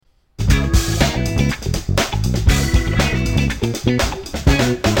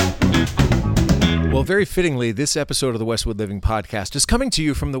very fittingly, this episode of the Westwood Living Podcast is coming to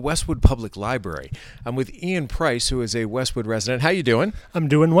you from the Westwood Public Library. I'm with Ian Price, who is a Westwood resident. How you doing? I'm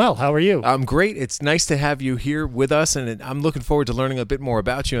doing well. How are you? I'm great. It's nice to have you here with us, and I'm looking forward to learning a bit more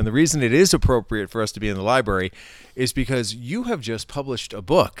about you. And the reason it is appropriate for us to be in the library is because you have just published a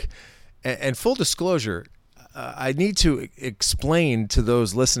book. And full disclosure, I need to explain to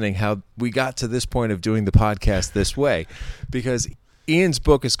those listening how we got to this point of doing the podcast this way, because Ian's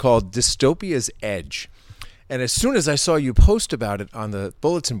book is called Dystopia's Edge. And as soon as I saw you post about it on the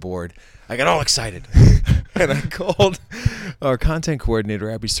bulletin board, I got all excited. And I called our content coordinator,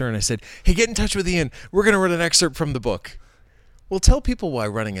 Abby Stern. I said, hey, get in touch with Ian. We're going to run an excerpt from the book. Well, tell people why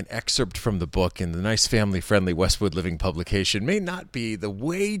running an excerpt from the book in the nice family-friendly Westwood Living publication may not be the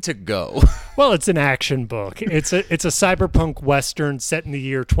way to go. Well, it's an action book. It's a cyberpunk western set in the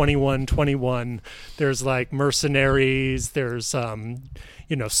year 2121. There's like mercenaries, there's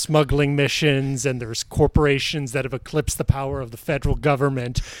smuggling missions, and there's corporations that have eclipsed the power of the federal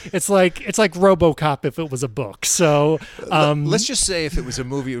government. It's like RoboCop if it was a book. So let's just say if it was a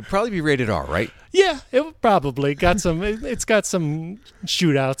movie, it would probably be rated R, right? Yeah, it would probably got some. It's got some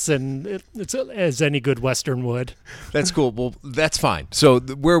shootouts, and it's as any good western would. That's cool. Well, that's fine. So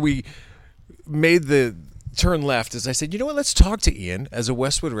where we made the turn left is I said, you know what, let's talk to Ian as a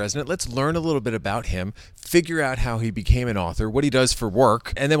Westwood resident. Let's learn a little bit about him, figure out how he became an author, what he does for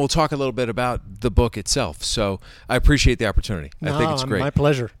work, and then we'll talk a little bit about the book itself. So I appreciate the opportunity. I think it's great. My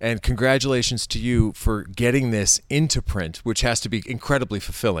pleasure. And congratulations to you for getting this into print, which has to be incredibly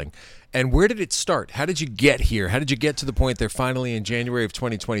fulfilling. And where did it start? How did you get here? How did you get to the point there finally in January of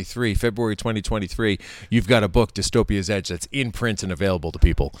 2023, February 2023, you've got a book, Dystopia's Edge, that's in print and available to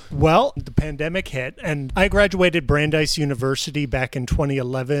people? Well, the pandemic hit, and I graduated Brandeis University back in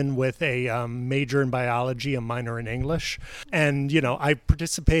 2011 with a major in biology, a minor in English. And, I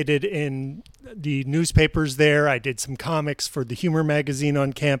participated in the newspapers there. I did some comics for the humor magazine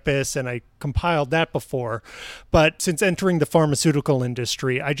on campus, and I compiled that before. But since entering the pharmaceutical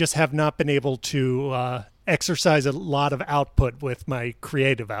industry, I just have not been able to exercise a lot of output with my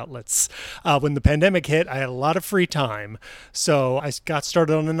creative outlets. When the pandemic hit, I had a lot of free time, so I got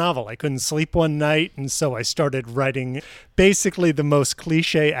started on a novel. I couldn't sleep one night, and so I started writing basically the most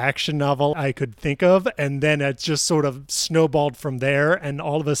cliche action novel I could think of, and then it just sort of snowballed from there, and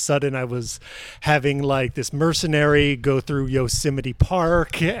all of a sudden I was having like this mercenary go through Yosemite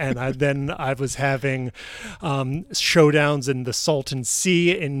Park, and I was having showdowns in the Salton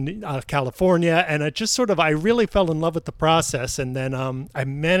Sea in California, and it just I really fell in love with the process, and then I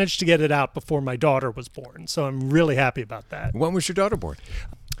managed to get it out before my daughter was born, so I'm really happy about that. When was your daughter born?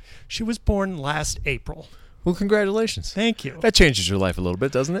 She was born last April. Well, congratulations. Thank you. That changes your life a little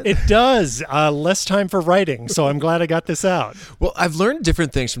bit, doesn't it? It does. Less time for writing, so I'm glad I got this out. Well, I've learned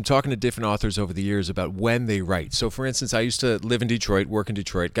different things from talking to different authors over the years about when they write. So, for instance, I used to live in Detroit, work in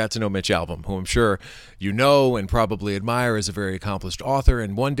Detroit, got to know Mitch Albom, who I'm sure you know and probably admire as a very accomplished author.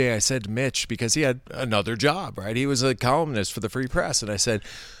 And one day I said to Mitch, because he had another job, right? He was a columnist for the Free Press. And I said,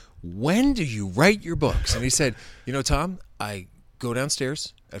 when do you write your books? And he said, Tom, I go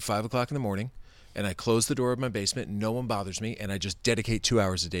downstairs at 5 o'clock in the morning, and I close the door of my basement, and no one bothers me, and I just dedicate 2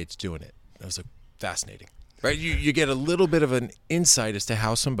 hours a day to doing it. I was like, fascinating, right? You get a little bit of an insight as to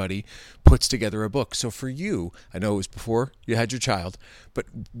how somebody puts together a book. So for you, I know it was before you had your child, but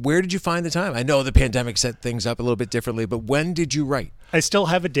where did you find the time? I know the pandemic set things up a little bit differently, but when did you write? I still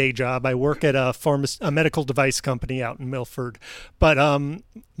have a day job. I work at a medical device company out in Milford. But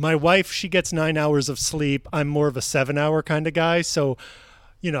my wife, she gets 9 hours of sleep. I'm more of a 7-hour kind of guy, so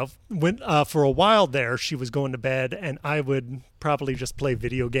when for a while there, she was going to bed, and I would probably just play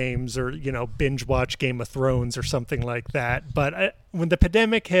video games or, binge watch Game of Thrones or something like that. But when the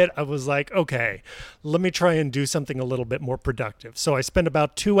pandemic hit, I was like, okay, let me try and do something a little bit more productive. So I spend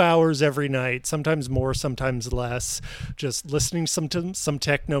about 2 hours every night, sometimes more, sometimes less, just listening to some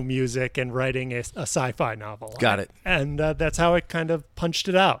techno music and writing a sci-fi novel. Got it. And that's how I kind of punched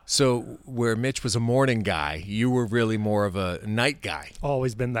it out. So where Mitch was a morning guy, you were really more of a night guy.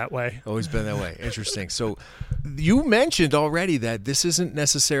 Always been that way. Always been that way. Interesting. So you mentioned already that this isn't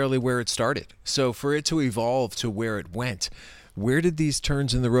necessarily where it started. So for it to evolve to where it went, where did these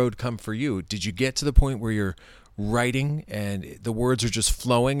turns in the road come for you? Did you get to the point where you're writing and the words are just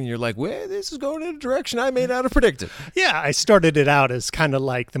flowing and you're like, well, this is going in a direction I may not have predicted? Yeah, I started it out as kind of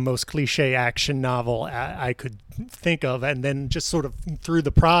like the most cliche action novel I could think of, and then just sort of through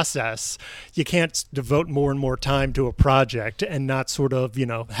the process, you can't devote more and more time to a project and not sort of,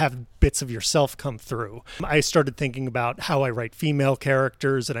 have bits of yourself come through. I started thinking about how I write female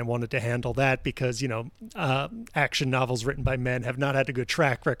characters, and I wanted to handle that because, action novels written by men have not had a good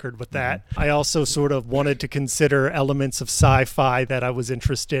track record with that. I also sort of wanted to consider elements of sci-fi that I was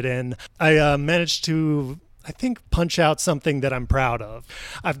interested in. I managed to, I think, punch out something that I'm proud of.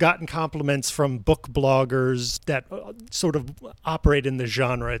 I've gotten compliments from book bloggers that sort of operate in the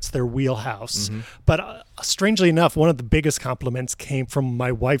genre. It's their wheelhouse. But strangely enough, one of the biggest compliments came from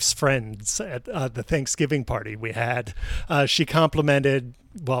my wife's friends at the Thanksgiving party we had. She complimented,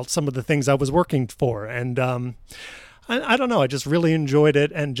 some of the things I was working for. And I don't know. I just really enjoyed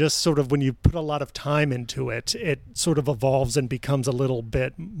it. And just sort of when you put a lot of time into it, it sort of evolves and becomes a little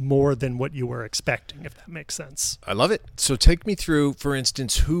bit more than what you were expecting, if that makes sense. I love it. So take me through, for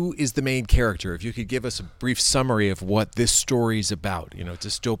instance, who is the main character? If you could give us a brief summary of what this story is about,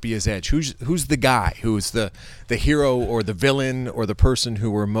 Dystopia's Edge. Who's the guy? Who's the hero or the villain or the person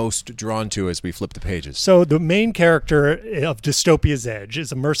who we're most drawn to as we flip the pages? So the main character of Dystopia's Edge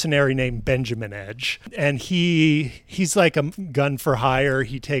is a mercenary named Benjamin Edge. And he's like a gun for hire.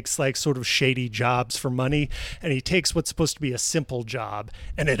 He takes like sort of shady jobs for money, and he takes what's supposed to be a simple job,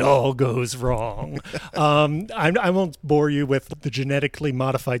 and it all goes wrong. I won't bore you with the genetically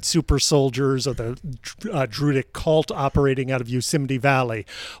modified super soldiers or the Druidic cult operating out of Yosemite Valley.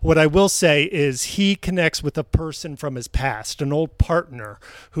 What I will say is he connects with a person from his past, an old partner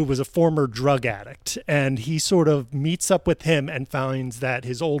who was a former drug addict, and he sort of meets up with him and finds that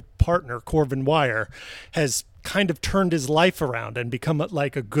his old partner, Corvin Wire, has kind of turned his life around and become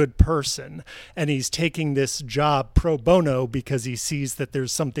like a good person. And he's taking this job pro bono because he sees that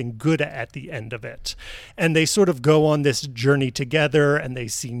there's something good at the end of it. And they sort of go on this journey together, and they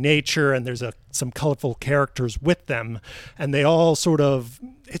see nature, and there's some colorful characters with them. And they all sort of,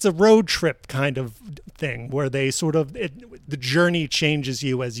 it's a road trip kind of thing where they sort of, the journey changes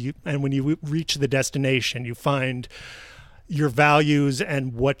you and when you reach the destination, you find your values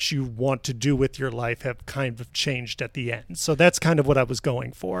and what you want to do with your life have kind of changed at the end. So that's kind of what I was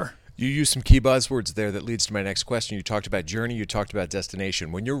going for. You used some key buzzwords there that leads to my next question. You talked about journey, you talked about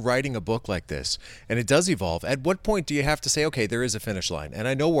destination. When you're writing a book like this, and it does evolve, at what point do you have to say, okay, there is a finish line, and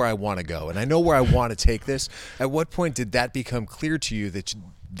I know where I want to go, and I know where I want to take this? At what point did that become clear to you that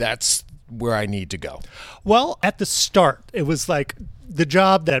that's where I need to go? Well, at the start, it was like the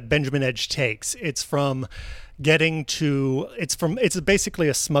job that Benjamin Edge takes, it's basically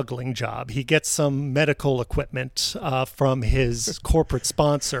a smuggling job. He gets some medical equipment from his corporate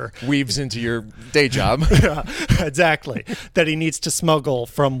sponsor. Weaves into your day job. Yeah, exactly. That he needs to smuggle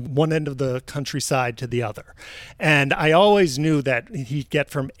from one end of the countryside to the other. And I always knew that he'd get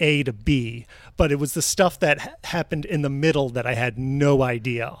from A to B, but it was the stuff that happened in the middle that I had no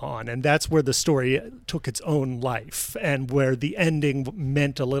idea on. And that's where the story took its own life, and where the ending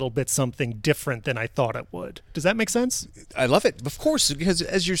meant a little bit something different than I thought it would. Does that make sense? I love it. Of course, because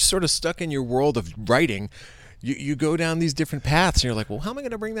as you're sort of stuck in your world of writing, you go down these different paths, and you're like, well, how am I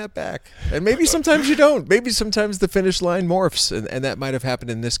going to bring that back? And maybe sometimes you don't. Maybe sometimes the finish line morphs, and that might have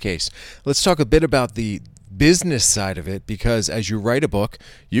happened in this case. Let's talk a bit about the business side of it, because as you write a book,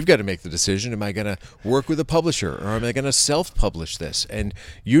 you've got to make the decision, am I going to work with a publisher, or am I going to self-publish this? And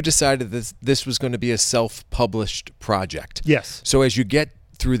you decided that this was going to be a self-published project. Yes. So as you get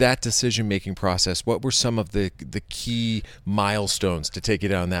through that decision-making process, what were some of the key milestones to take you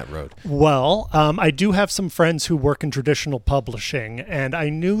down that road? Well, I do have some friends who work in traditional publishing, and I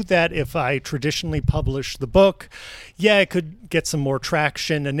knew that if I traditionally published the book, I could get some more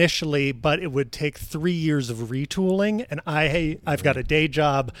traction initially, but it would take 3 years of retooling, and I've got a day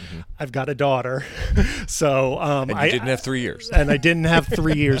job, I've got a daughter, so and you didn't have 3 years. And I didn't have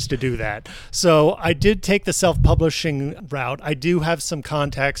 3 years to do that. So I did take the self-publishing route. I do have some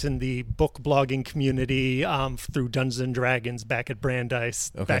contacts in the book blogging community through Dungeons and Dragons back at Brandeis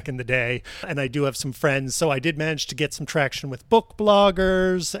back in the day. And I do have some friends. So I did manage to get some traction with book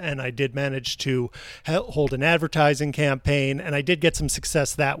bloggers, and I did manage to hold an advertising campaign, and I did get some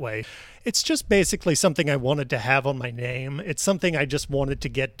success that way. It's just basically something I wanted to have on my name. It's something I just wanted to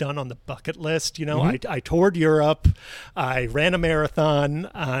get done on the bucket list. I toured Europe, I ran a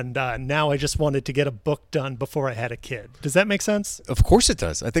marathon, and now I just wanted to get a book done before I had a kid. Does that make sense? Of course it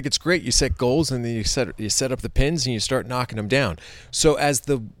does. I think it's great. You set goals, and then you set up the pins, and you start knocking them down. So as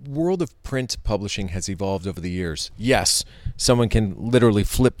the world of print publishing has evolved over the years, yes, someone can literally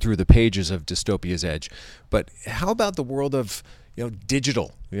flip through the pages of Dystopia's Edge. But how about the world of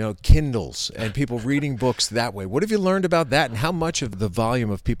digital, Kindles and people reading books that way. What have you learned about that, and how much of the volume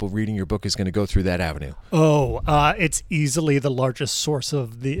of people reading your book is going to go through that avenue? It's easily the largest source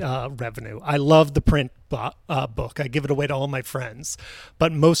of the revenue. I love the print book. I give it away to all my friends.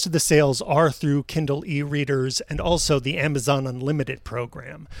 But most of the sales are through Kindle e-readers and also the Amazon Unlimited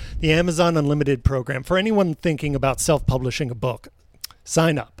program. The Amazon Unlimited program, for anyone thinking about self-publishing a book,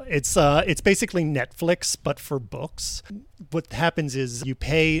 sign up. It's basically Netflix, but for books. What happens is you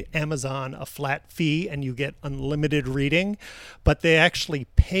pay Amazon a flat fee and you get unlimited reading, but they actually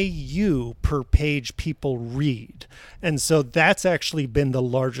pay you per page people read. And so that's actually been the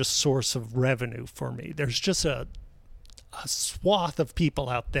largest source of revenue for me. There's just a swath of people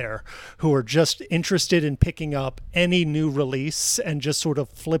out there who are just interested in picking up any new release and just sort of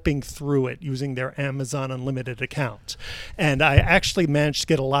flipping through it using their Amazon Unlimited account. And I actually managed to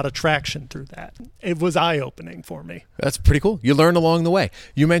get a lot of traction through that. It was eye-opening for me. That's pretty cool. You learn along the way.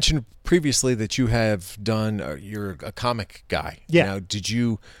 You mentioned previously that you have done, you're a comic guy. Yeah. Now, did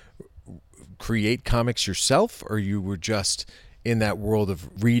you create comics yourself, or you were just in that world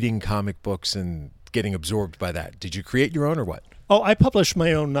of reading comic books and getting absorbed by that? Did you create your own or what? Oh, I published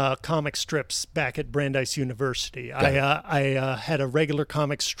my own comic strips back at Brandeis University. I had a regular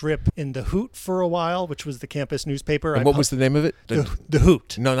comic strip in The Hoot for a while, which was the campus newspaper. And what was the name of it? The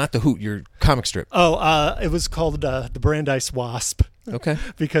Hoot. No, not The Hoot, your comic strip. Oh, it was called the Brandeis Wasp. Okay.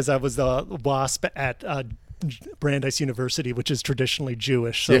 Because I was the wasp at Brandeis University, which is traditionally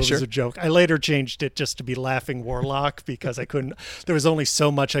Jewish, so it was a joke. I later changed it just to be Laughing Warlock because there was only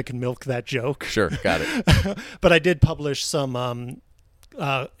so much I could milk that joke. Sure, got it. But I did publish some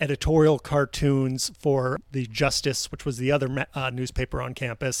editorial cartoons for the Justice, which was the other newspaper on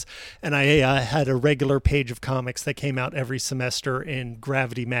campus, and I had a regular page of comics that came out every semester in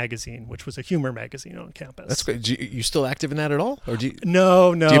Gravity magazine, which was a humor magazine on campus. That's great. You still active in that at all, or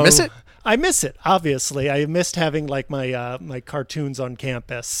No. Do you miss it? I miss it, obviously. I missed having my cartoons on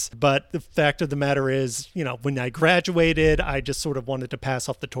campus. But the fact of the matter is, when I graduated, I just sort of wanted to pass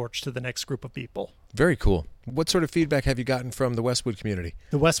off the torch to the next group of people. Very cool. What sort of feedback have you gotten from the Westwood community?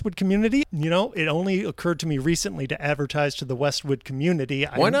 The Westwood community? It only occurred to me recently to advertise to the Westwood community.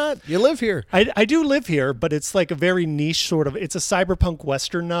 Why not? You live here. I do live here, but it's like a very niche sort of, it's a cyberpunk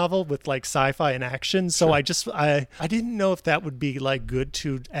Western novel with like sci-fi and action. So sure. I didn't know if that would be like good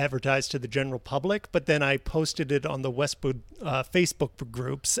to advertise to the general public, but then I posted it on the Westwood Facebook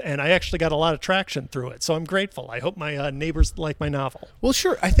groups, and I actually got a lot of traction through it. So I'm grateful. I hope my neighbors like my novel. Well,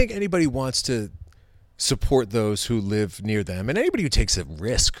 sure. I think anybody wants to support those who live near them, and anybody who takes a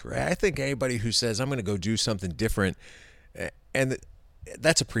risk, right? I think anybody who says, I'm going to go do something different, and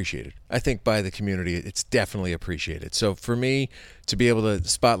that's appreciated. I think by the community, it's definitely appreciated. So for me to be able to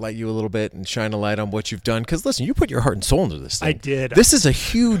spotlight you a little bit and shine a light on what you've done, because listen, you put your heart and soul into this thing. I did. This is a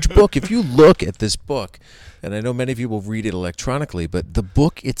huge book. If you look at this book, and I know many of you will read it electronically, but the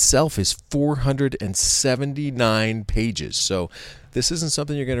book itself is 479 pages. So this isn't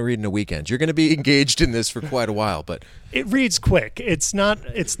something you're going to read in a weekend. You're going to be engaged in this for quite a while, but it reads quick. It's not.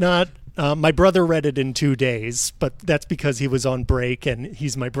 My brother read it in 2 days, but that's because he was on break and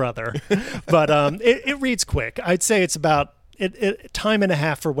he's my brother. But it reads quick. I'd say it's about time and a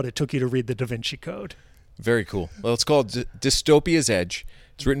half for what it took you to read the Da Vinci Code. Very cool. Well, it's called Dystopia's Edge.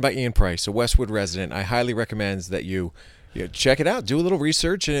 It's written by Ian Price, a Westwood resident. I highly recommend that you check it out. Do a little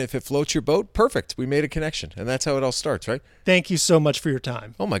research, and if it floats your boat, perfect. We made a connection, and that's how it all starts, right? Thank you so much for your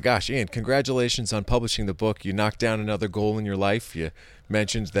time. Oh, my gosh, Ian, congratulations on publishing the book. You knocked down another goal in your life. You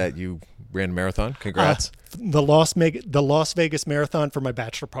mentioned that you ran a marathon. Congrats. The Las Vegas Marathon for my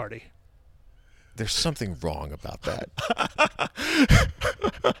bachelor party. There's something wrong about that.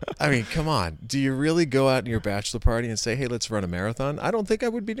 I mean, come on. Do you really go out in your bachelor party and say, hey, let's run a marathon? I don't think I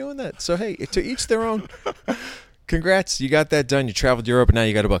would be doing that. So, hey, to each their own. Congrats. You got that done. You traveled Europe, and now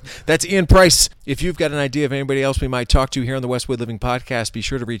you got a book. That's Ian Price. If you've got an idea of anybody else we might talk to here on the Westwood Living Podcast, be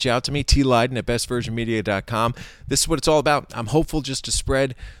sure to reach out to me, tleiden@bestversionmedia.com. This is what it's all about. I'm hopeful just to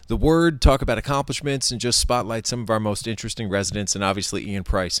spread the word, talk about accomplishments, and just spotlight some of our most interesting residents, and obviously Ian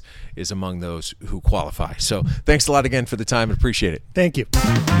Price is among those who qualify. So thanks a lot again for the time and appreciate it. Thank you.